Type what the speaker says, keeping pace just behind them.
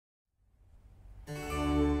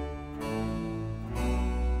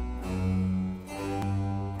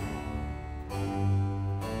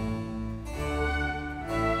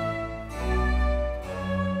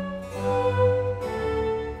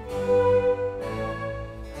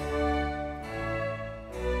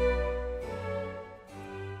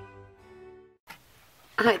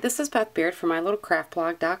Hi, this is Beth Beard from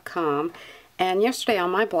mylittlecraftblog.com, and yesterday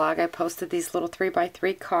on my blog I posted these little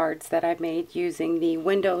 3x3 cards that I made using the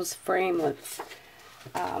Windows framelits.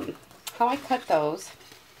 How I cut those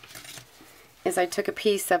is I took a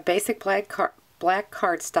piece of basic black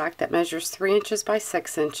cardstock that measures 3 inches by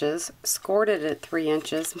 6 inches, scored it at 3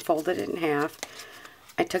 inches, and folded it in half.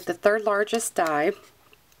 I took the third largest die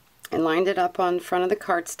and lined it up on front of the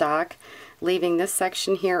cardstock, leaving this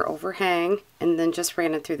section here overhang, and then just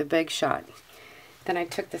ran it through the Big Shot. Then I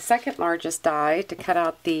took the second largest die to cut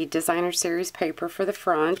out the Designer Series paper for the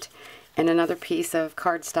front and another piece of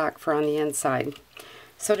cardstock for on the inside.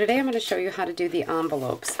 So today I'm going to show you how to do the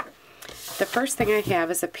envelopes. The first thing I have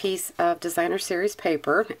is a piece of Designer Series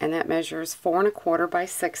paper, and that measures 4 1/4 by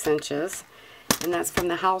 6 inches, and that's from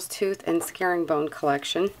the Houndstooth and Scaring Bone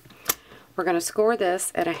collection. We're going to score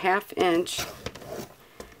this at a 1/2 inch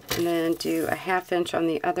and then do a 1/2 inch on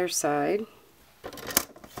the other side,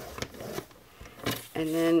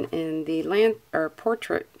 and then in the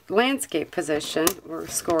landscape position we're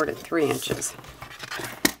scored at 3 inches.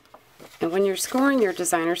 And when you're scoring your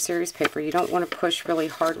Designer Series paper, you don't want to push really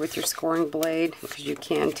hard with your scoring blade because you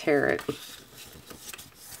can tear it.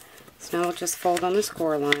 So now we'll just fold on the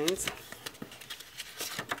score lines.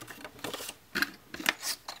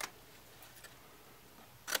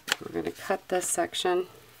 We're going to cut this section.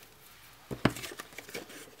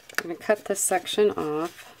 I'm going to cut this section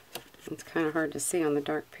off. It's kind of hard to see on the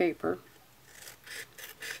dark paper.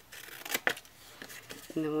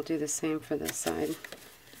 And then we'll do the same for this side.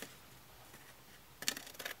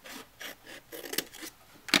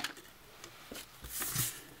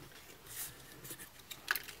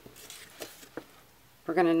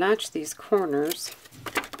 We're going to notch these corners.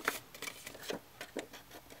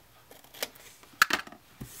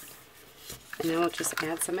 And then we'll just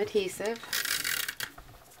add some adhesive.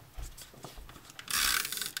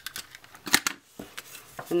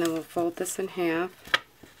 And then we'll fold this in half.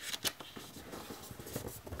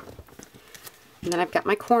 And then I've got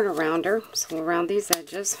my corner rounder, so we'll round these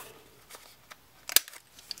edges.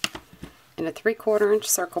 And a 3/4 inch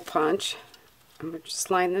circle punch. And we'll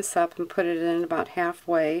just line this up and put it in about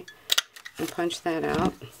halfway and punch that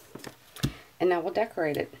out. And now we'll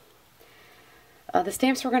decorate it. The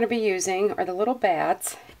stamps we're going to be using are the little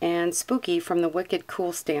bats and Spooky from the Wicked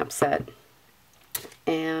Cool stamp set.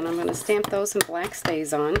 And I'm going to stamp those in black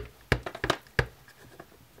StazOn.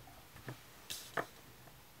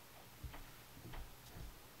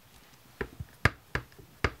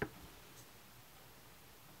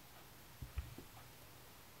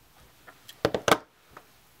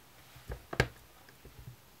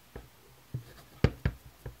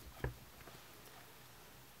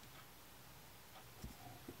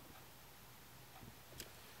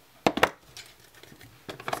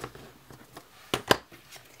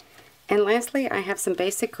 And lastly, I have some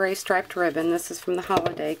basic gray striped ribbon. This is from the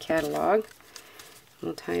holiday catalog.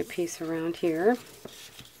 We'll tie a piece around here.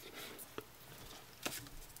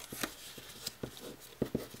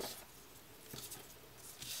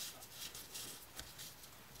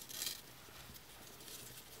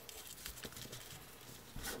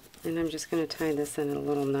 And I'm just going to tie this in a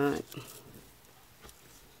little knot.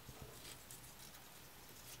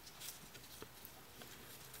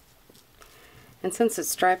 And since it's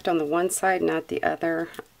striped on the one side, not the other,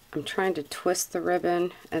 I'm trying to twist the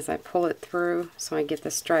ribbon as I pull it through so I get the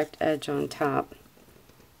striped edge on top.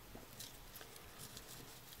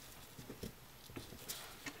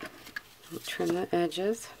 I'll trim the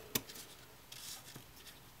edges.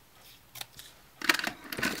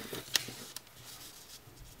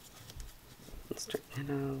 Straighten it out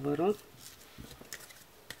a little.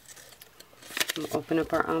 We'll open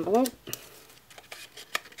up our envelope.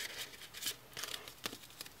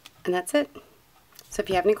 And that's it. So if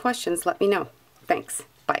you have any questions, let me know. Thanks.